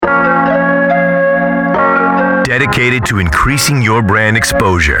dedicated to increasing your brand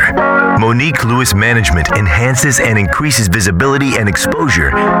exposure. Monique Lewis Management enhances and increases visibility and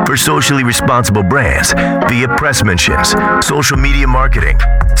exposure for socially responsible brands via press mentions, social media marketing,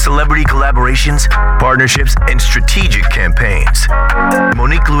 celebrity collaborations, partnerships, and strategic campaigns.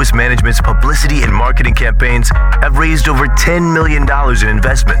 Monique Lewis Management's publicity and marketing campaigns have raised over $10 million in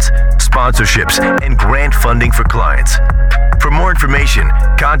investments, sponsorships, and grant funding for clients. For more information,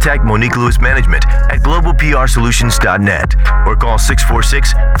 contact Monique Lewis Management at globalprsolutions.net or call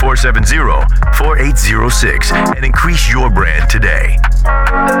 646-470-4806 and increase your brand today.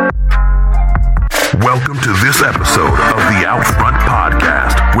 Welcome to this episode of the Outfront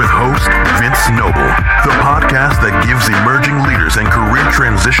Podcast with host Vince Noble, the podcast that gives emerging leaders and career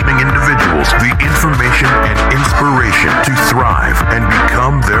transitioning individuals the information and inspiration to thrive and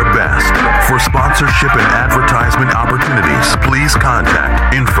become their best. For sponsorship and advertisement opportunities, please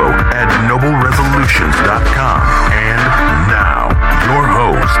contact info@nobleresolutions.com. And now, your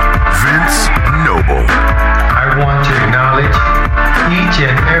host, Vince Noble. I want to acknowledge each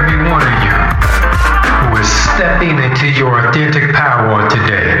and every one of you who is stepping into your authentic power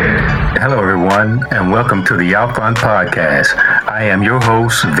today. Hello, everyone, and welcome to the Outfront Podcast. I am your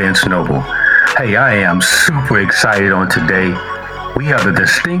host, Vince Noble. Hey, I am super excited on today. We have the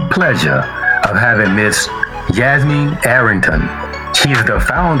distinct pleasure of having Miss Yasmin Arrington. She is the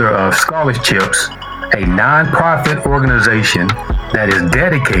founder of Scholarships, a nonprofit organization that is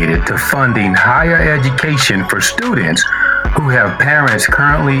dedicated to funding higher education for students who have parents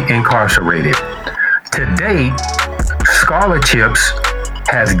currently incarcerated. To date, Scholarships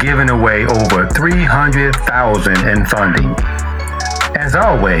has given away over $300,000 in funding. As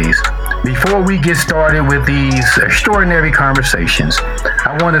always, before we get started with these extraordinary conversations,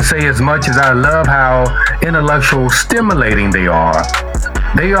 I want to say as much as I love how intellectual stimulating they are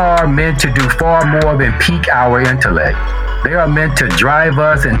meant to do far more than pique our intellect. They are meant to drive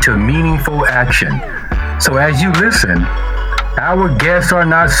us into meaningful action. So as you listen, our guests are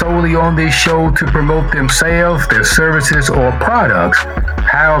not solely on this show to promote themselves, their services, or products,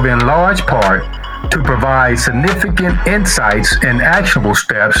 however, in large part, to provide significant insights and actionable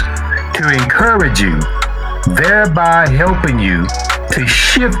steps to encourage you, thereby helping you to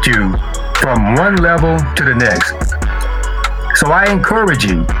shift you from one level to the next. So I encourage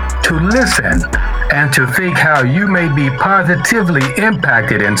you to listen and to think how you may be positively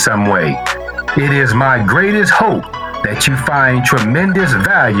impacted in some way. It is my greatest hope that you find tremendous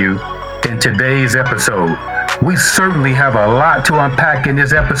value in today's episode. We certainly have a lot to unpack in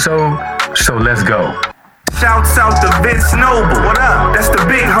this episode, so let's go. Shouts out to Vince Noble. What up? That's the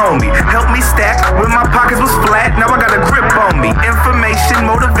big homie. Help me stack when my pockets was flat. Now I got a grip on me. Information,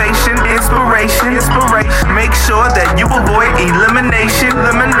 motivation, inspiration. Make sure that you avoid elimination.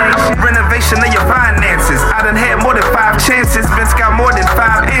 Renovation of your finances. I done had more than 5 chances. Vince got more than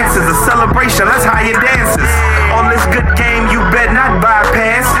 5 answers. A celebration, let's hire dancers. All this good game you bet not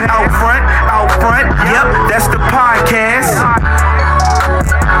bypass. Out front. Yep, that's the podcast.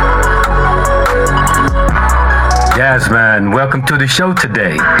 Yasmin, welcome to the show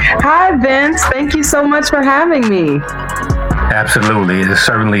today. Hi, Vince. Thank you so much for having me. Absolutely. It's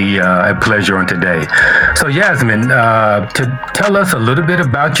certainly a pleasure on today. So, Yasmin, to tell us a little bit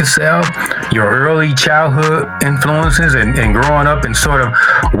about yourself, your early childhood influences and growing up, and sort of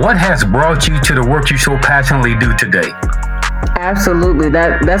what has brought you to the work you so passionately do today. Absolutely.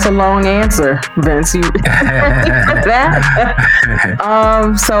 That's a long answer, Vince. You that.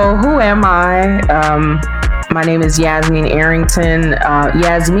 So who am I? My name is Yasmin Arrington.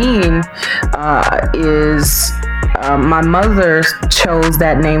 Yasmin is my mother chose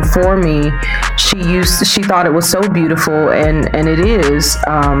that name for me. She thought it was so beautiful, and it is.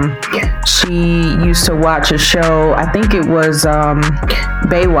 She used to watch a show, I think it was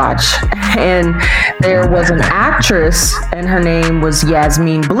Baywatch, and there was an actress, and her name was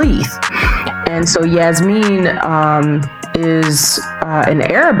Yasmin Bleeth. And so Yasmin is an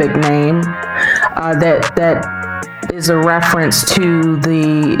Arabic name that is a reference to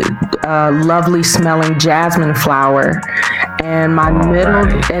the lovely smelling jasmine flower, and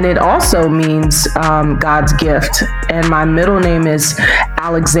and it also means God's gift. And my middle name is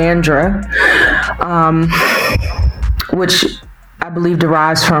Alexandra, which I believe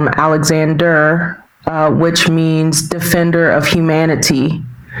derives from Alexander, which means defender of humanity.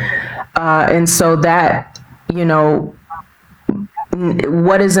 And so that,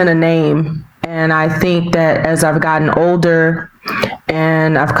 what is in a name? And I think that as I've gotten older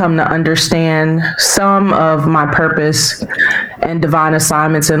and I've come to understand some of my purpose and divine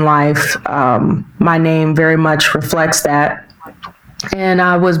assignments in life, my name very much reflects that. And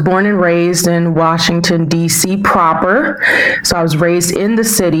I was born and raised in Washington, D.C. proper. So I was raised in the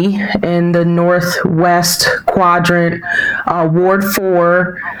city in the Northwest Quadrant, Ward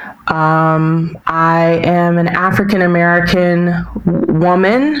 4. I am an African American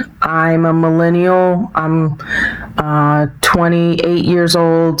woman. I'm a millennial. I'm 28 years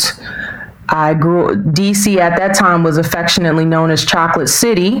old. DC at that time was affectionately known as Chocolate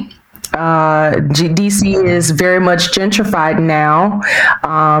City. DC is very much gentrified now.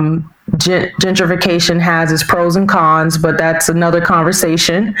 Gentrification has its pros and cons, but that's another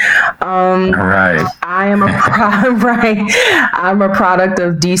conversation. Right. I am I'm a product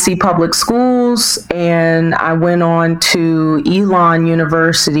of DC Public Schools, and I went on to Elon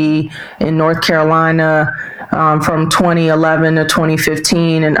University in North Carolina from 2011 to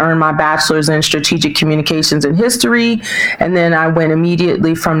 2015 and earned my bachelor's in strategic communications and history. And then I went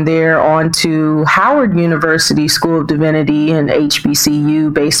immediately from there on to Howard University School of Divinity and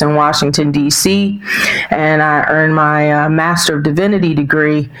HBCU based in Washington, D.C. And I earned my Master of Divinity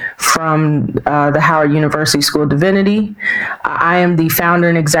degree from the Howard University School of Divinity. I am the founder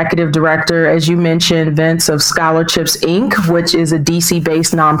and executive director, as you mentioned, Vince, of Scholarships, Inc., which is a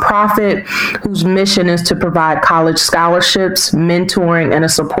DC-based nonprofit whose mission is to provide college scholarships, mentoring, and a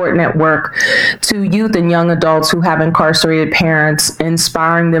support network to youth and young adults who have incarcerated parents,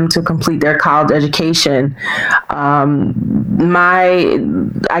 inspiring them to complete their college education.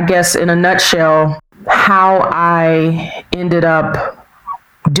 I guess in a nutshell, how I ended up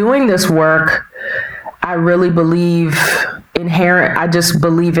doing this work, I really believe I just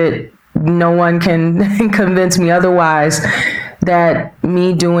believe it. No one can convince me otherwise that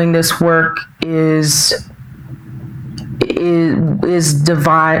me doing this work is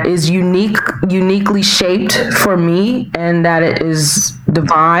divine, is uniquely shaped for me, and that it is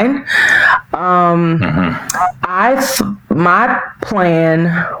divine. My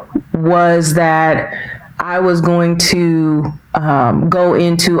plan was that I was going to go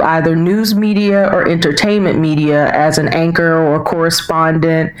into either news media or entertainment media as an anchor or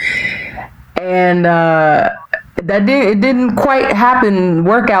correspondent, and it didn't quite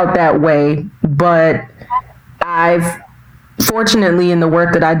work out that way. But fortunately, in the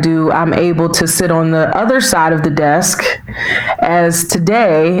work that I do, I'm able to sit on the other side of the desk as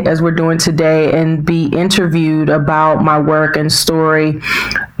we're doing today, and be interviewed about my work and story.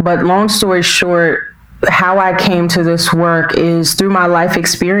 But long story short, how I came to this work is through my life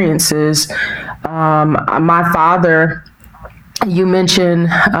experiences. My father, you mentioned,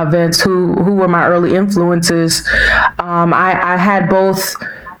 Vince, who were my early influences. I had both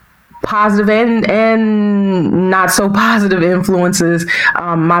positive and not so positive influences.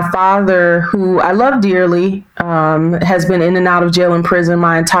 My father, who I love dearly, has been in and out of jail and prison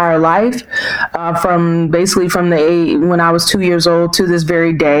my entire life, from the age when I was 2 years old to this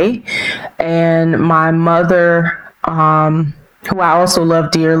very day. And my mother, who I also love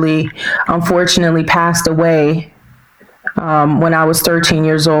dearly, unfortunately passed away when I was 13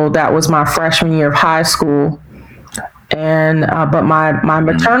 years old. That was my freshman year of high school. And but my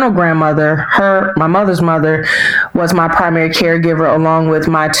maternal grandmother, my mother's mother, was my primary caregiver along with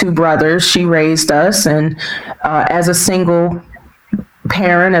my two brothers. She raised us, and as a single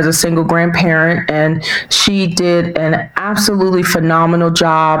grandparent, and she did an absolutely phenomenal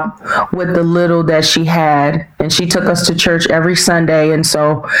job with the little that she had. And she took us to church every Sunday. And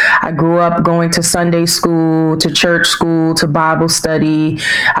so I grew up going to Sunday school, to church school, to Bible study.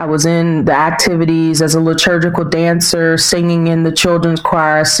 I was in the activities as a liturgical dancer, singing in the children's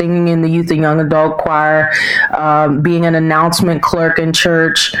choir, singing in the youth and young adult choir, being an announcement clerk in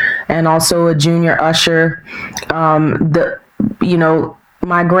church, and also a junior usher.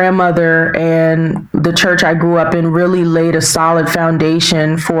 My grandmother and the church I grew up in really laid a solid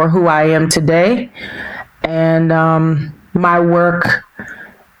foundation for who I am today. And my work,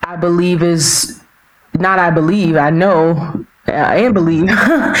 I know and believe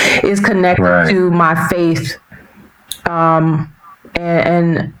is connected to my faith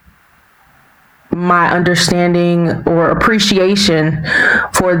and my understanding or appreciation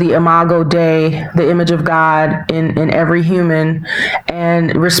for the Imago Dei, the image of God in every human,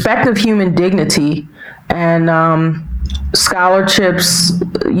 and respect of human dignity. And scholarships,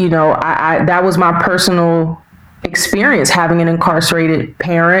 that was my personal experience, having an incarcerated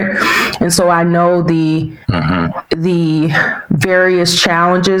parent. And so I know the various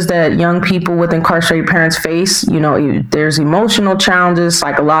challenges that young people with incarcerated parents face. There's emotional challenges,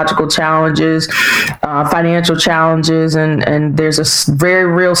 psychological challenges, financial challenges, and there's a very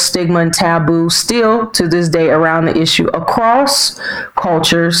real stigma and taboo still to this day around the issue across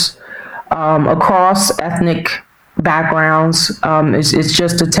cultures, across ethnic backgrounds. It's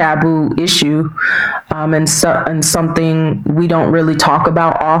just a taboo issue, and something we don't really talk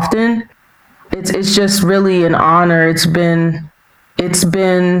about often. It's just really an honor. It's been,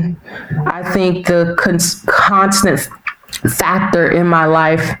 I think, the constant factor in my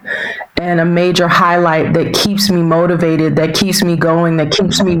life and a major highlight that keeps me motivated, that keeps me going, that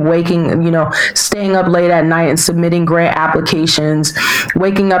keeps me waking, staying up late at night and submitting grant applications,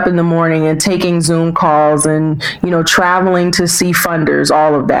 waking up in the morning and taking Zoom calls and, traveling to see funders,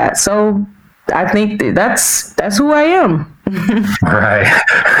 all of that. So I think that's who I am. Right.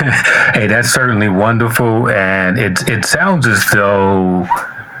 Hey, that's certainly wonderful. And it sounds as though,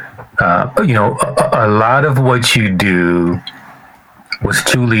 a lot of what you do was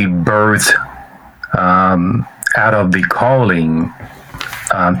truly birthed out of the calling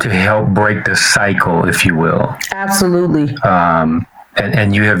to help break the cycle, if you will. Absolutely.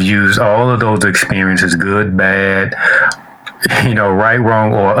 And you have used all of those experiences, good, bad, right,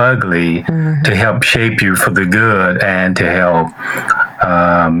 wrong, or ugly, to help shape you for the good and to help,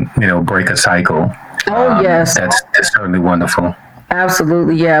 break a cycle. Oh, yes. That's certainly wonderful.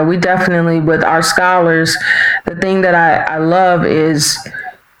 Absolutely. Yeah, we definitely, with our scholars, the thing that I love is,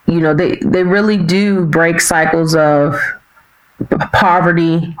 they really do break cycles of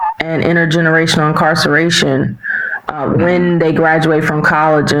poverty and intergenerational incarceration when they graduate from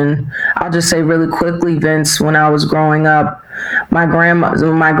college. And I'll just say really quickly, Vince, when I was growing up, my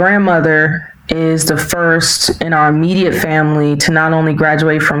grandmother is the first in our immediate family to not only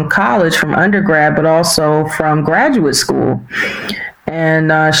graduate from college, from undergrad, but also from graduate school.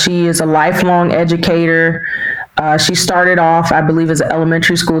 And she is a lifelong educator. She started off, I believe, as an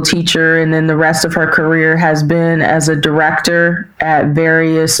elementary school teacher, and then the rest of her career has been as a director at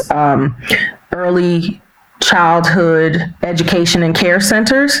various early childhood education and care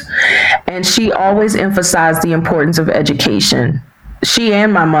centers. And she always emphasized the importance of education. She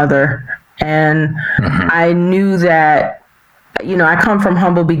and my mother. And I knew that, I come from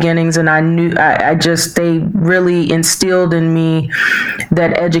humble beginnings, and I knew they really instilled in me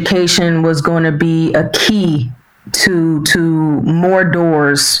that education was going to be a key to more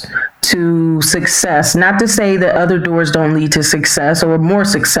doors to success. Not to say that other doors don't lead to success or more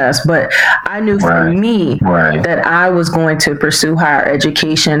success, but I knew for me that I was going to pursue higher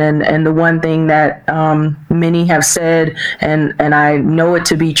education. And the one thing that many have said, and I know it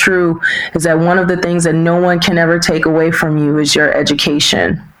to be true, is that one of the things that no one can ever take away from you is your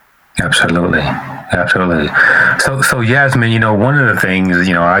education. Absolutely. So Yasmin, one of the things,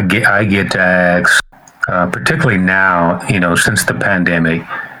 I get to ask, particularly now, since the pandemic,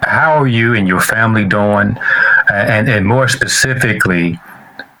 how are you and your family doing? And more specifically,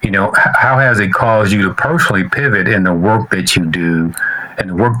 how has it caused you to personally pivot in the work that you do and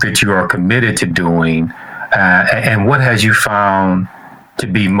the work that you are committed to doing? And what has you found to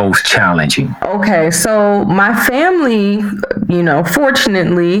be most challenging? Okay, so my family,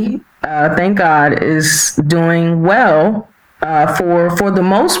 fortunately, thank God, is doing well. For the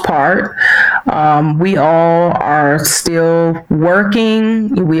most part, we all are still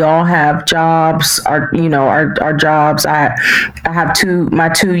working. We all have jobs. Our jobs. I have my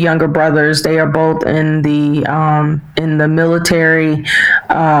two younger brothers. They are both in the military.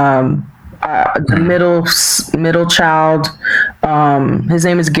 The middle child. His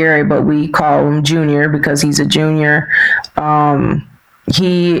name is Gary, but we call him Junior because he's a junior.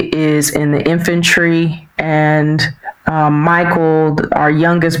 He is in the infantry, and Michael, our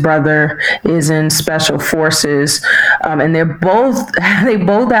youngest brother, is in special forces, and they both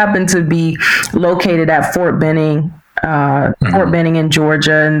happen to be located at Fort Benning Fort Benning in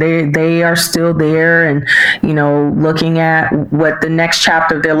Georgia, and they are still there, and looking at what the next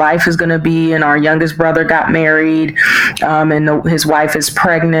chapter of their life is going to be. And our youngest brother got married, and his wife is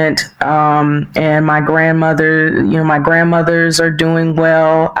pregnant, and my grandmother, my grandmothers are doing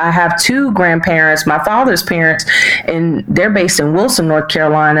well. I have two grandparents, my father's parents, and they're based in Wilson, North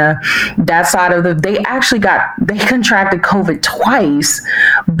Carolina. That side of they contracted COVID twice,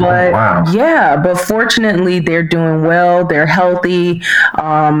 but but fortunately they're doing well. They're healthy.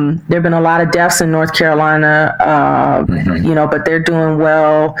 There've been a lot of deaths in North Carolina, but they're doing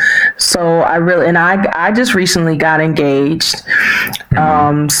well. So I just recently got engaged.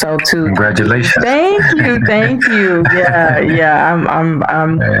 Congratulations. Thank you. Yeah.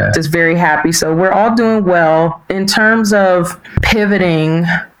 I'm just very happy. So we're all doing well. In terms of pivoting,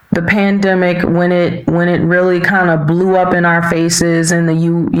 the pandemic, when it really kind of blew up in our faces in the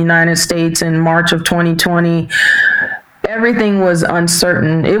United States in March of 2020, everything was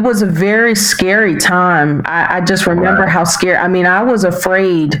uncertain. It was a very scary time. I just remember how scared. I mean, I was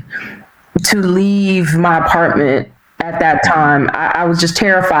afraid to leave my apartment at that time. I was just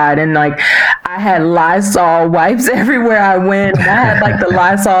terrified, and like I had Lysol wipes everywhere I went. I had like the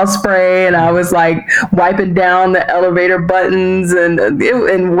Lysol spray, and I was like wiping down the elevator buttons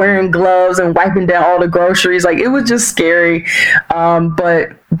and wearing gloves and wiping down all the groceries. Like it was just scary.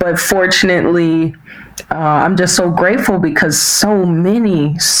 But fortunately, I'm just so grateful because so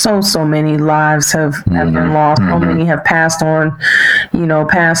many lives have been lost. So many have passed on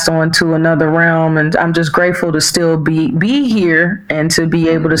to another realm. And I'm just grateful to still be here and to be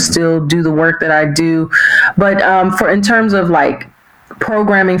able to still do the work that I do. But in terms of like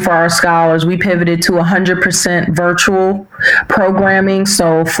programming for our scholars, we pivoted to 100% virtual programming.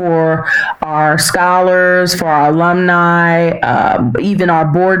 So for our scholars, for our alumni, even our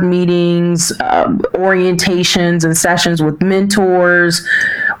board meetings, orientations and sessions with mentors,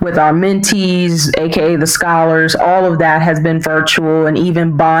 with our mentees, aka the scholars, all of that has been virtual, and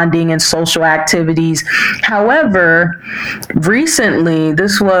even bonding and social activities. However, recently,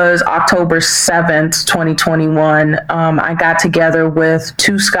 this was October 7th, 2021, I got together with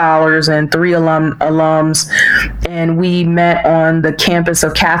 2 scholars and 3 alums, and we met on the campus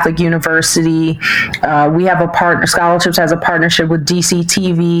of Catholic University. We have a partner, Scholarships has a partnership with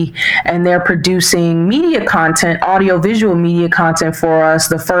DCTV, and they're producing media content, audio-visual media content for us.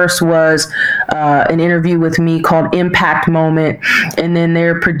 The first was an interview with me called Impact Moment, and then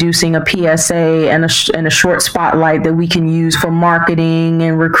they're producing a PSA and a short spotlight that we can use for marketing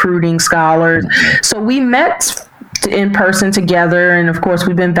and recruiting scholars. So we met in person together, and of course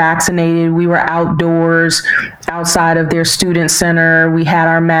we've been vaccinated. We were outdoors outside of their student center. We had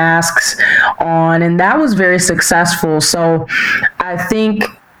our masks on, and that was very successful. So I think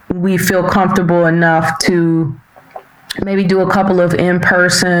we feel comfortable enough to maybe do a couple of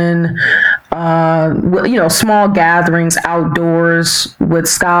in-person, small gatherings outdoors with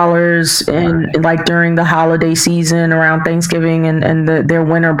scholars, and like during the holiday season around Thanksgiving and their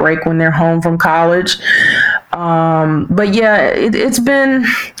winter break when they're home from college. But yeah, it's been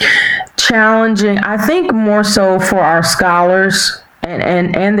challenging. I think more so for our scholars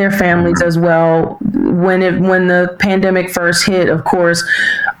and their families as well. When the pandemic first hit, of course,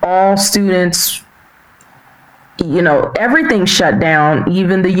 all students, everything shut down,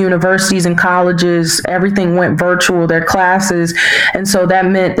 even the universities and colleges, everything went virtual, their classes. And so that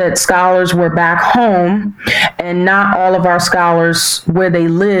meant that scholars were back home, and not all of our scholars where they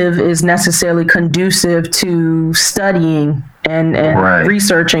live is necessarily conducive to studying and right.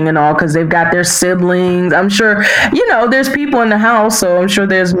 researching and all, because they've got their siblings. I'm sure, there's people in the house, so I'm sure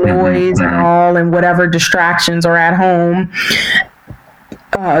there's noise and all, and whatever distractions are at home.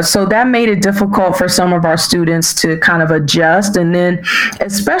 So that made it difficult for some of our students to kind of adjust. And then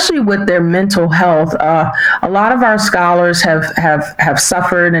especially with their mental health, a lot of our scholars have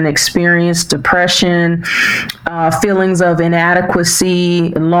suffered and experienced depression, feelings of inadequacy,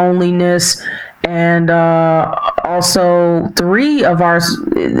 loneliness, and also 3 of ours,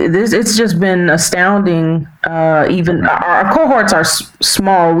 it's just been astounding. Even our cohorts are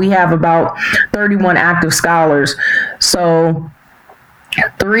small. We have about 31 active scholars. So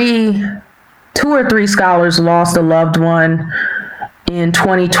 2 or 3 scholars lost a loved one in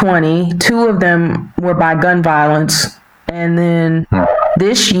 2020. 2 of them were by gun violence. And then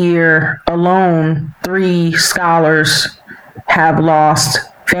this year alone, 3 scholars have lost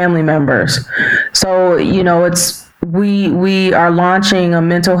family members. So, we are launching a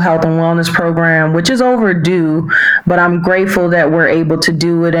mental health and wellness program, which is overdue, but I'm grateful that we're able to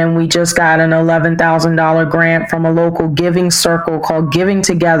do it. And we just got an $11,000 grant from a local giving circle called Giving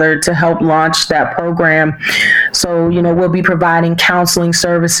Together to help launch that program. So, we'll be providing counseling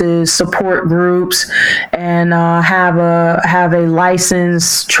services, support groups, and have a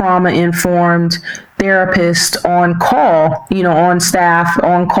licensed trauma-informed therapist on call, on staff,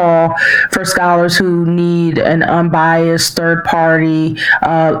 on call for scholars who need an unbiased third party,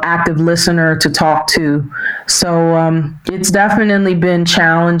 active listener to talk to. So it's definitely been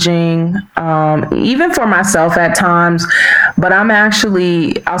challenging, even for myself at times, but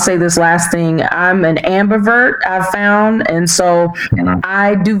I'll say this last thing, I'm an ambivert, I've found, and so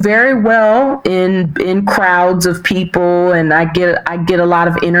I do very well in crowds of people, and I get a lot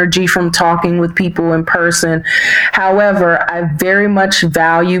of energy from talking with people in person. However, I very much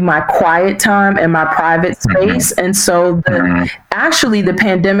value my quiet time and my private space, and so actually, the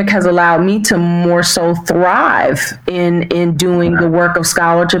pandemic has allowed me to more so thrive in doing the work of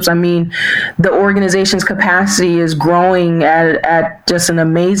scholarships. I mean, the organization's capacity is growing at just an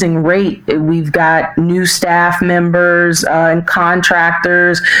amazing rate. We've got new staff members and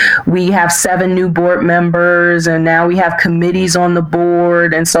contractors. We have 7 new board members, and now we have committees on the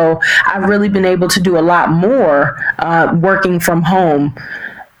board. And so I've really been able to do a lot more working from home.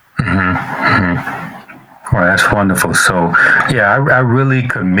 Well, that's wonderful. So, yeah, I really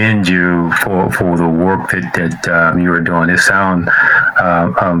commend you for the work that you are doing. It sounds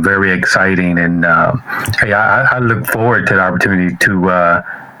very exciting, and I look forward to the opportunity to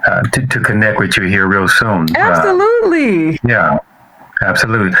connect with you here real soon. Absolutely. Yeah.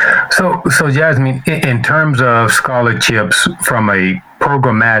 Absolutely. So Jasmine, in terms of scholarships from a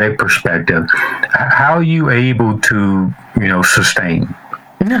programmatic perspective, how are you able to, sustain?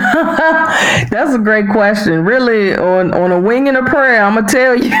 That's a great question. Really, on a wing and a prayer, I'm gonna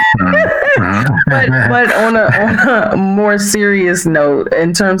tell you. but on a more serious note,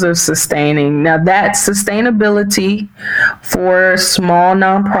 in terms of sustaining, now that sustainability for small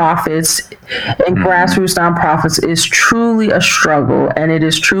nonprofits and grassroots nonprofits is truly a struggle, and it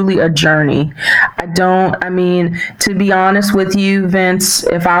is truly a journey. To be honest with you, Vince,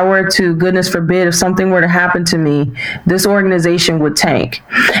 if I were to, goodness forbid, if something were to happen to me, this organization would tank.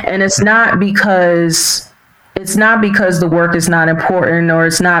 And it's not because the work is not important, or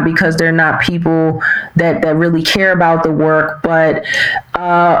it's not because there are not people that really care about the work, but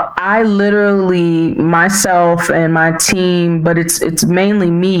I literally, myself and my team, but it's mainly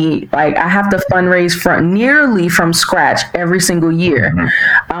me, like I have to fundraise nearly from scratch every single year,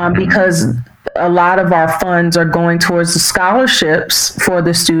 because a lot of our funds are going towards the scholarships for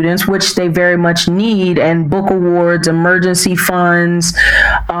the students, which they very much need, and book awards, emergency funds.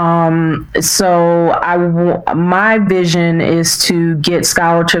 My vision is to get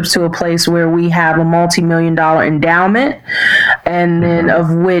scholarships to a place where we have a multi-million-dollar endowment, and then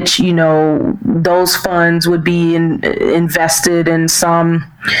of which, those funds would be invested in some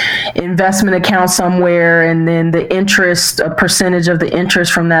investment account somewhere, and then a percentage of the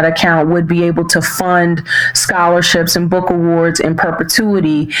interest from that account would be able to fund scholarships and book awards in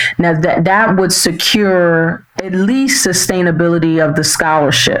perpetuity. Now that would secure at least sustainability of the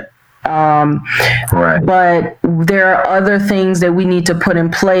scholarship. Right. But there are other things that we need to put in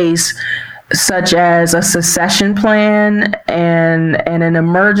place, such as a succession plan and an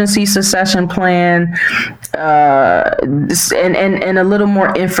emergency succession plan, and a little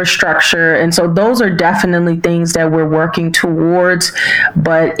more infrastructure. And so those are definitely things that we're working towards,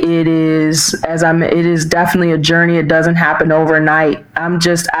 but it is definitely a journey. It doesn't happen overnight.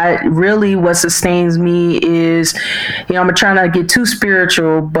 What sustains me is, I'm trying not to get too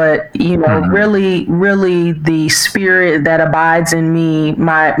spiritual, but, really, really the spirit that abides in me,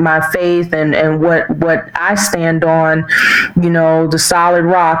 my faith and what I stand on, the solid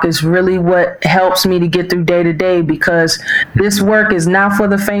rock is really what helps me to get through day to day, because this work is not for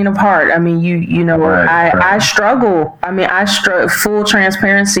the faint of heart. I mean, I struggle. I struggle, full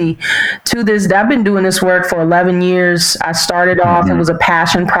transparency to this. I've been doing this work for 11 years. I started off, it was a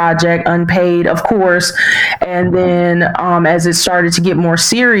passion project, unpaid, of course. And then as it started to get more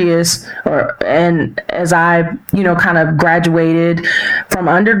serious, and as I, kind of graduated from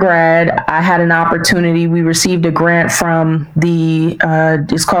undergrad, I had an opportunity. We received a grant from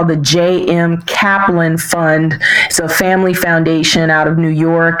it's called the J.M. Kaplan Fund. It's a family foundation out of New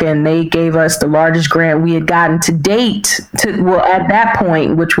York, and they gave us the largest grant we had gotten to date. At that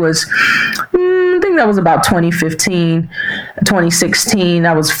point, which was, I think that was about 2015, 2016.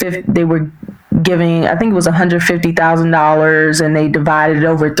 They were giving, I think it was $150,000, and they divided it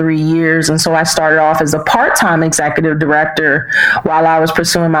over 3 years. And so I started off as a part-time executive director while I was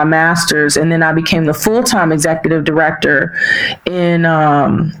pursuing my master's, and then I became the full-time executive director in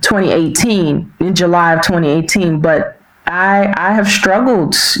 2018, in July of 2018. But I have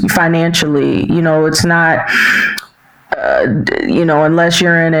struggled financially. It's not, unless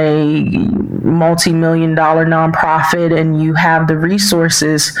you're in a multi-million-dollar nonprofit and you have the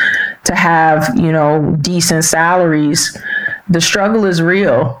resources to have, decent salaries, the struggle is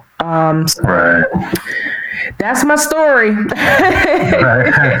real. Right. That's my story.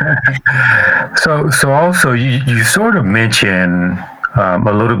 Right. So also you sort of mentioned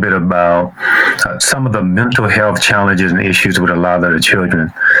a little bit about some of the mental health challenges and issues with a lot of the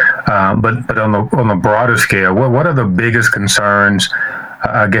children. But on a broader scale, what are the biggest concerns,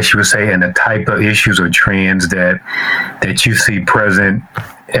 I guess you would say, and the type of issues or trends that you see present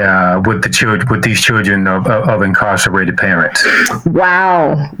with these children of incarcerated parents?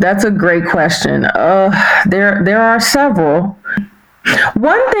 Wow, that's a great question. There are several.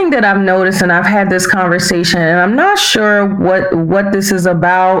 One thing that I've noticed, and I've had this conversation, and I'm not sure what this is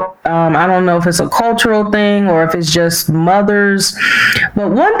about. I don't know if it's a cultural thing or if it's just mothers. But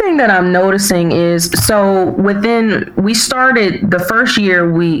one thing that I'm noticing is, we started the first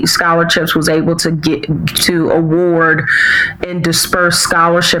year scholarships was able to get to award and disperse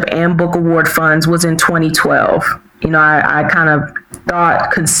scholarship and book award funds was in 2012. I kind of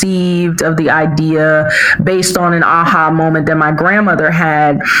conceived of the idea based on an aha moment that my grandmother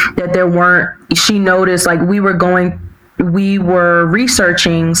had, that she noticed, like, we were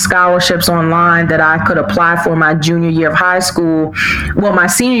researching scholarships online that I could apply for my senior year of high school,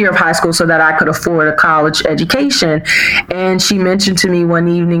 so that I could afford a college education. And she mentioned to me one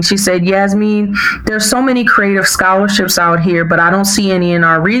evening, she said, Yasmin, there's so many creative scholarships out here, but I don't see any in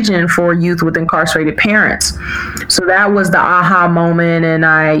our region for youth with incarcerated parents. So that was the aha moment. And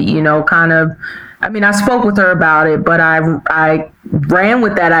I spoke with her about it, but I ran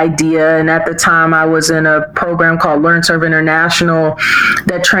with that idea. And at the time, I was in a program called Learn Serve International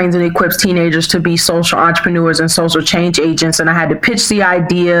that trains and equips teenagers to be social entrepreneurs and social change agents. And I had to pitch the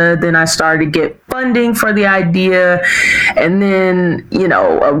idea. Then I started to get funding for the idea. And then,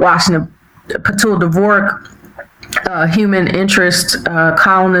 Washington Patul Dvorak, human interest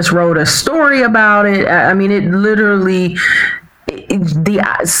columnist, wrote a story about it. It literally...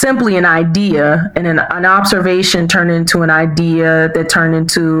 simply an idea and an observation turned into an idea that turned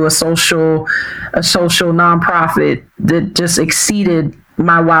into a social nonprofit that just exceeded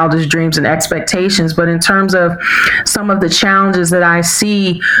my wildest dreams and expectations. But in terms of some of the challenges that I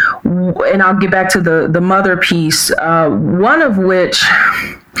see, and I'll get back to the mother piece, one of which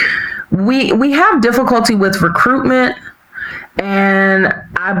we have difficulty with recruitment. And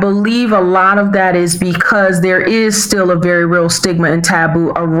I believe a lot of that is because there is still a very real stigma and taboo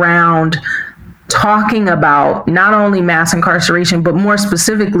around talking about not only mass incarceration, but more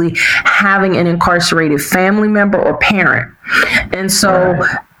specifically having an incarcerated family member or parent. And so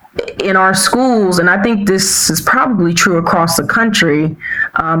in our schools, and I think this is probably true across the country,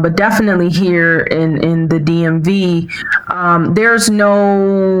 but definitely here in the DMV, there's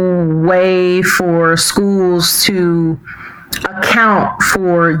no way for schools to account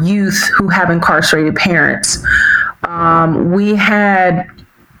for youth who have incarcerated parents. We had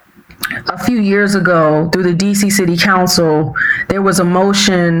a few years ago through the DC City Council, there was a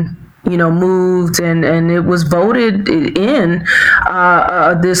motion, moved and it was voted in.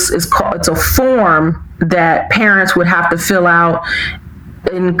 It's a form that parents would have to fill out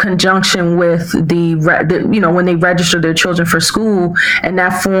in conjunction with when they register their children for school. And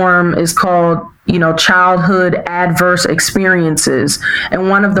that form is called, childhood adverse experiences. And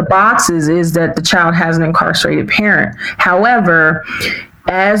one of the boxes is that the child has an incarcerated parent. However,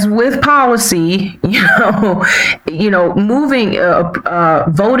 as with policy, moving,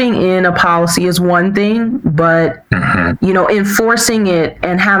 voting in a policy is one thing, but, enforcing it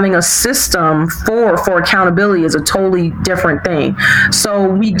and having a system for accountability is a totally different thing. So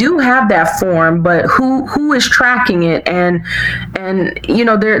we do have that form, but who is tracking it? And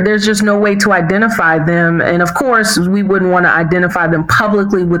there's just no way to identify them. And of course, we wouldn't want to identify them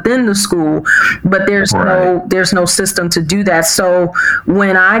publicly within the school, but there's no system to do that. So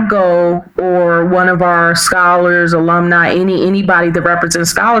when I go, or one of our scholars, alumni, anybody that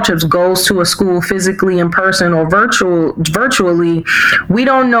represents scholarships goes to a school physically, in person, or virtually, we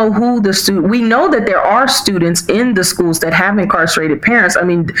don't know who the student. We know that there are students in the schools that have incarcerated parents.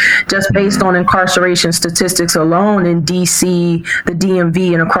 Just based on incarceration statistics alone in DC, the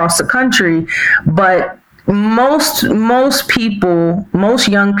DMV, and across the country, but most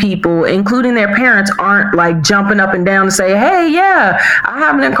young people, including their parents, aren't like jumping up and down to say, hey, yeah, I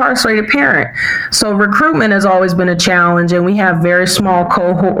have an incarcerated parent. So recruitment has always been a challenge, and we have very small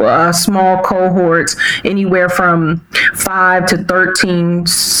cohorts, anywhere from 5 to 13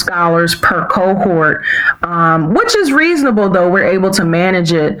 scholars per cohort, which is reasonable, though. We're able to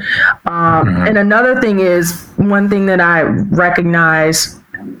manage it. And another thing is, one thing that I recognize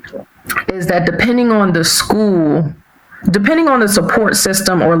is that depending on the school, depending on the support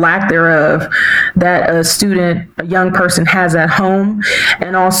system or lack thereof that a young person has at home,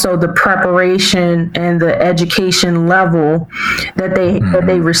 and also the preparation and the education level that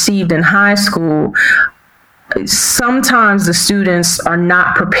they received in high school, sometimes the students are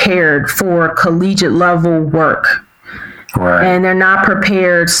not prepared for collegiate level work. Right. And they're not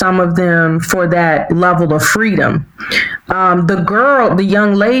prepared, some of them, for that level of freedom. The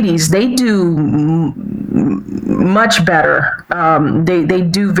young ladies, they do much better. They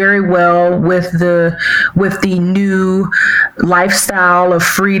do very well with the new lifestyle of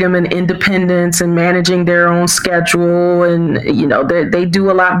freedom and independence and managing their own schedule, and they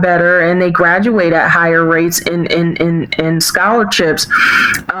do a lot better, and they graduate at higher rates in scholarships.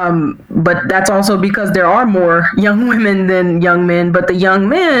 But that's also because there are more young women than young men. But the young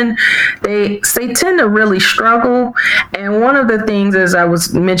men, they tend to really struggle. And one of the things, as I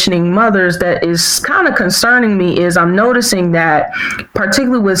was mentioning mothers, that is kind of concerning me is I'm noticing that,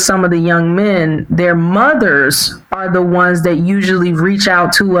 particularly with some of the young men, their mothers are the ones that usually reach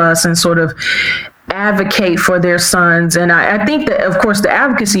out to us and sort of advocate for their sons. And I think that, of course, the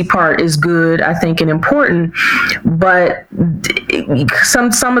advocacy part is good, I think, and important, but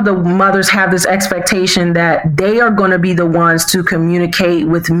some of the mothers have this expectation that they are going to be the ones to communicate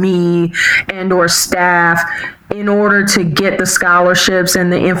with me and or staff in order to get the scholarships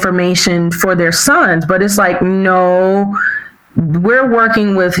and the information for their sons. But it's like, no, we're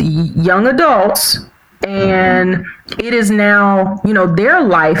working with young adults, and it is now, their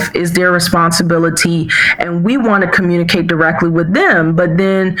life is their responsibility, and we want to communicate directly with them. But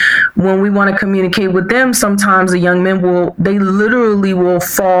then when we want to communicate with them, sometimes the young men they literally will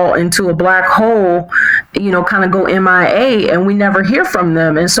fall into a black hole, kind of go MIA, and we never hear from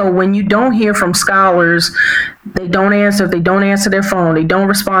them. And so when you don't hear from scholars, they don't answer. If they don't answer their phone, they don't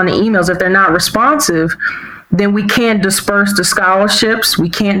respond to emails. If they're not responsive, then we can't disperse the scholarships. We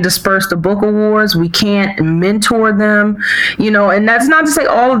can't disperse the book awards. We can't mentor them, and that's not to say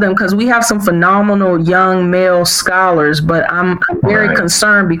all of them, because we have some phenomenal young male scholars, but I'm very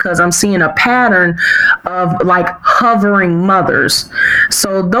concerned because I'm seeing a pattern of like hovering mothers.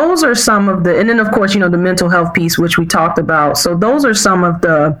 So those are some of and then of course, the mental health piece, which we talked about. So those are some of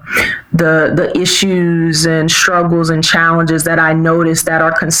the issues and struggles and challenges that I noticed that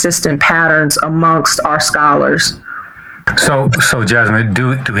are consistent patterns amongst our scholars. So Jasmine,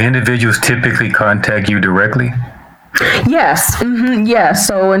 do individuals typically contact you directly? Yes. Mm-hmm. Yes.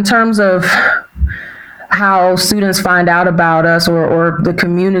 So in terms of how students find out about us or the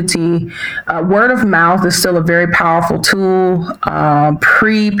community, word of mouth is still a very powerful tool.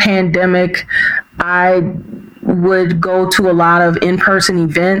 Pre-pandemic, I would go to a lot of in-person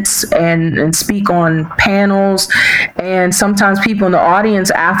events and speak on panels, and sometimes people in the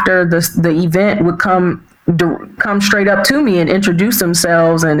audience after the event would come straight up to me and introduce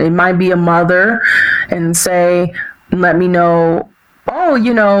themselves, and it might be a mother, and say, let me know,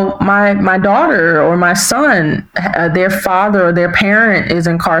 my daughter or my son, their father or their parent is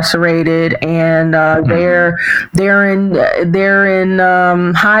incarcerated, and they're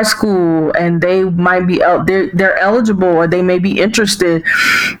in high school, and they might be they're eligible, or they may be interested.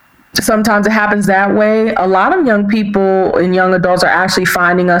 Sometimes it happens that way. A lot of young people and young adults are actually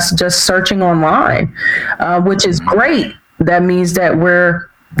finding us just searching online, which is great. That means that we're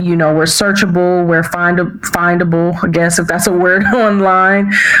searchable, we're findable, I guess, if that's a word,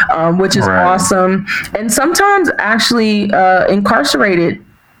 online, which is awesome. And sometimes actually incarcerated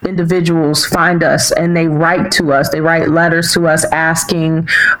individuals find us and they write to us. They write letters to us asking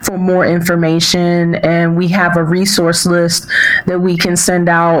for more information, and we have a resource list that we can send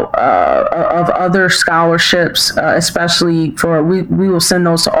out of other scholarships, especially we will send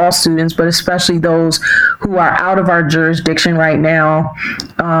those to all students, but especially those who are out of our jurisdiction right now,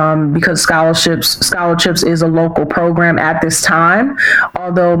 because scholarships is a local program at this time,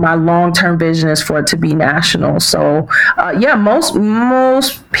 although my long-term vision is for it to be national. So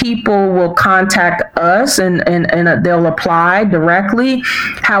most people will contact us and they'll apply directly.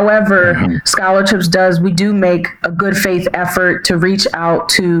 However, scholarships we do make a good faith effort to reach out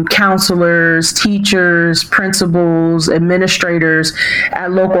to counselors, teachers, principals, administrators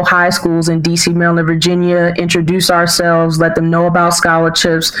at local high schools in DC, Maryland, Virginia, introduce ourselves, let them know about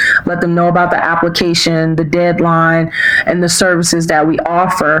scholarships, let them know about the application, the deadline, and the services that we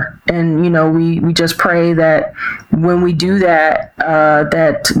offer. And, we just pray that when we do that,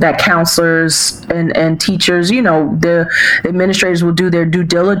 that counselors and teachers, the administrators will do their due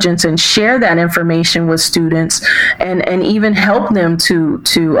diligence and share that information with students and even help them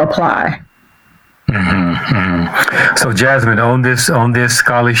to apply. So Jasmine, on this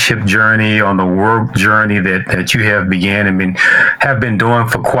scholarship journey, on the work journey that you have began and have been doing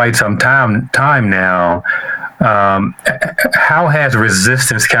for quite some time now, how has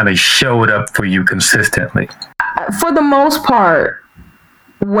resistance kind of showed up for you consistently? For the most part,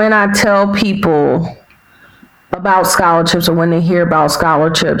 when I tell people about scholarships, or when they hear about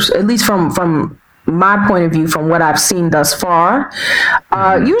scholarships, at least from my point of view, from what I've seen thus far,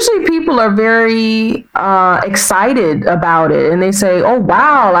 usually people are very excited about it, and they say, "Oh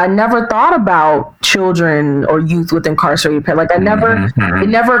wow, I never thought about children or youth with incarcerated parents. Like it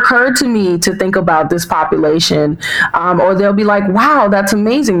never occurred to me to think about this population." Or they'll be like, "Wow, that's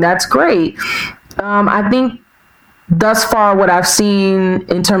amazing. That's great." I think thus far, what I've seen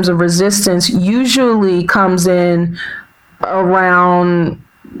in terms of resistance usually comes in around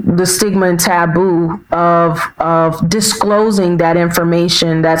the stigma and taboo of disclosing that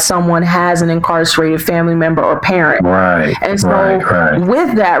information that someone has an incarcerated family member or parent. Right. And so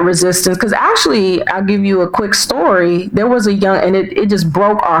with that resistance, because actually I'll give you a quick story. There was a young, and it just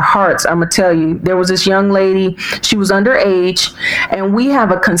broke our hearts. I'm gonna tell you, there was this young lady, she was underage, and we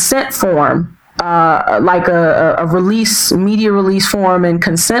have a consent form, like a media release form and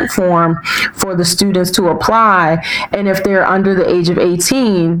consent form for the students to apply. And if they're under the age of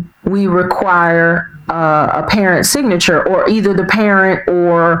 18, we require a parent signature, or either the parent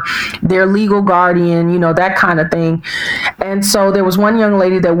or their legal guardian, that kind of thing. And so there was one young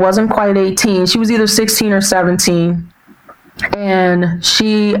lady that wasn't quite 18. She was either 16 or 17. And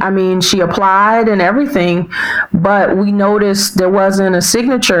she applied and everything, but we noticed there wasn't a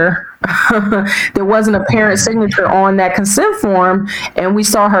signature. There wasn't a parent signature on that consent form, and we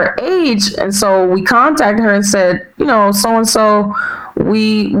saw her age. And so we contacted her and said, so-and-so,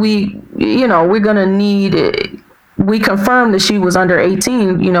 we're going to need it. We confirmed that she was under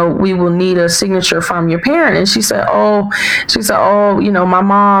 18, we will need a signature from your parent. And she said, my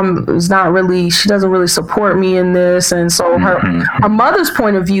mom is not really, she doesn't really support me in this. And so her mother's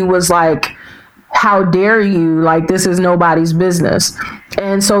point of view was like, how dare you? Like, this is nobody's business.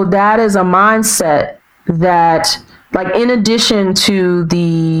 And so that is a mindset that, like, in addition to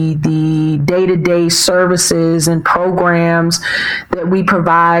the day-to-day services and programs that we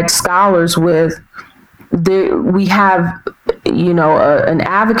provide scholars with, we have, an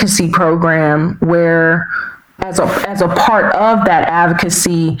advocacy program where, as a part of that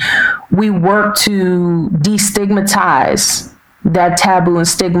advocacy, we work to destigmatize that taboo and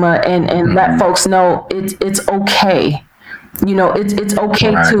stigma, and let folks know it's okay. It's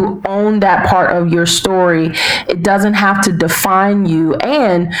okay to own that part of your story. It doesn't have to define you.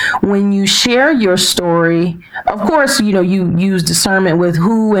 And when you share your story, of course, you use discernment with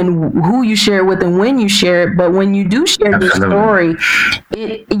who you share it with and when you share it. But when you do share your story,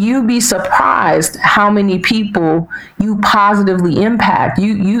 you'd be surprised how many people you positively impact.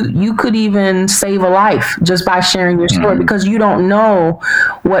 You could even save a life just by sharing your story, because you don't know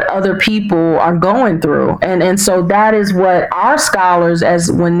what other people are going through. And so that is what our scholars,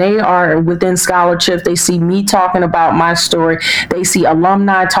 as when they are within scholarships, they see me talking about my story, they see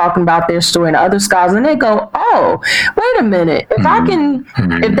alumni talking about their story and other scholars, and they go, oh, wait a minute,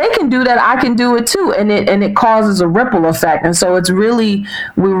 if they can do that, I can do it too. And it causes a ripple effect. And so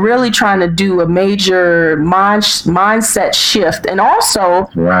we're really trying to do a major mindset shift. And also,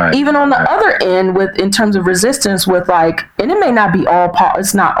 even on the other end, in terms of resistance, with like, and it may not be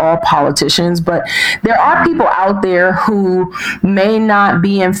it's not all politicians, but there are people out there who may not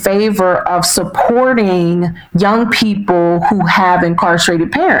be in favor of supporting young people who have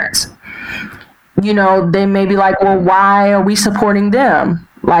incarcerated parents. They may be like, well, why are we supporting them?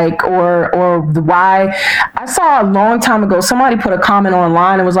 Like, or why? I saw a long time ago, somebody put a comment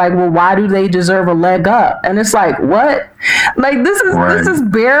online and was like, well, why do they deserve a leg up? And it's like, what? Like, this is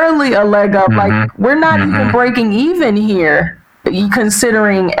barely a leg up. Like, we're not even breaking even here.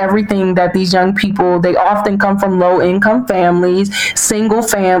 Considering everything that these young people, they often come from low income families, single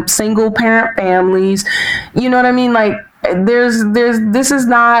parent families. You know what I mean? Like, this is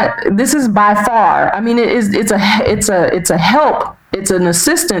by far, I mean, it's a help. It's an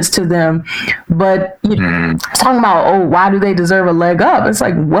assistance to them, but talking about, oh, why do they deserve a leg up? It's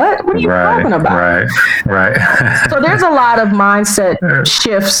like, what are you talking about? Right. So there's a lot of mindset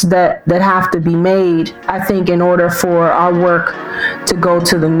shifts that have to be made, I think, in order for our work to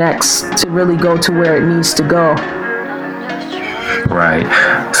really go to where it needs to go. Right.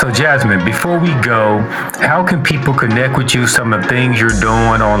 So Jasmine, before we go, how can people connect with you? Some of the things you're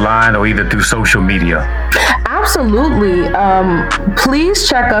doing online or either through social media? Absolutely. Please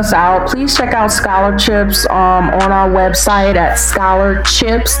check us out. Please check out Scholarchips on our website at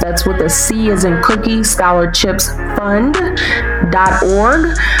Scholarchips. That's with a C as in cookie, Scholarchips Fund.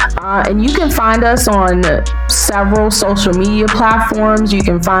 And you can find us on several social media platforms. You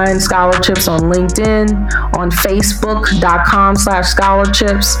can find Scholarships on LinkedIn, on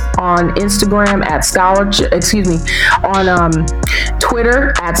Facebook.com/scholarships, on Instagram at on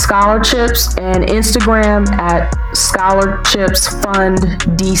Twitter at Scholarships, and Instagram at Scholarships Fund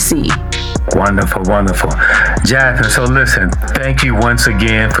DC. Wonderful, wonderful. Jasmine, so listen, thank you once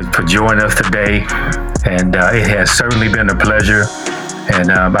again for joining us today. And it has certainly been a pleasure.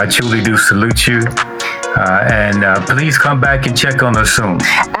 And I truly do salute you. And please come back and check on us soon.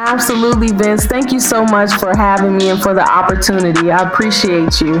 Absolutely, Vince. Thank you so much for having me and for the opportunity. I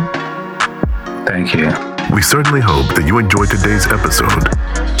appreciate you. Thank you. We certainly hope that you enjoyed today's episode.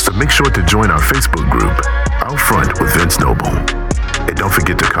 So make sure to join our Facebook group, Out Front with Vince Noble. And don't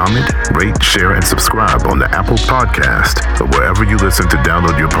forget to comment, rate, share, and subscribe on the Apple Podcast or wherever you listen to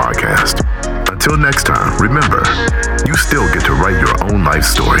download your podcast. Until next time, remember, you still get to write your own life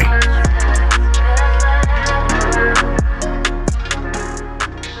story.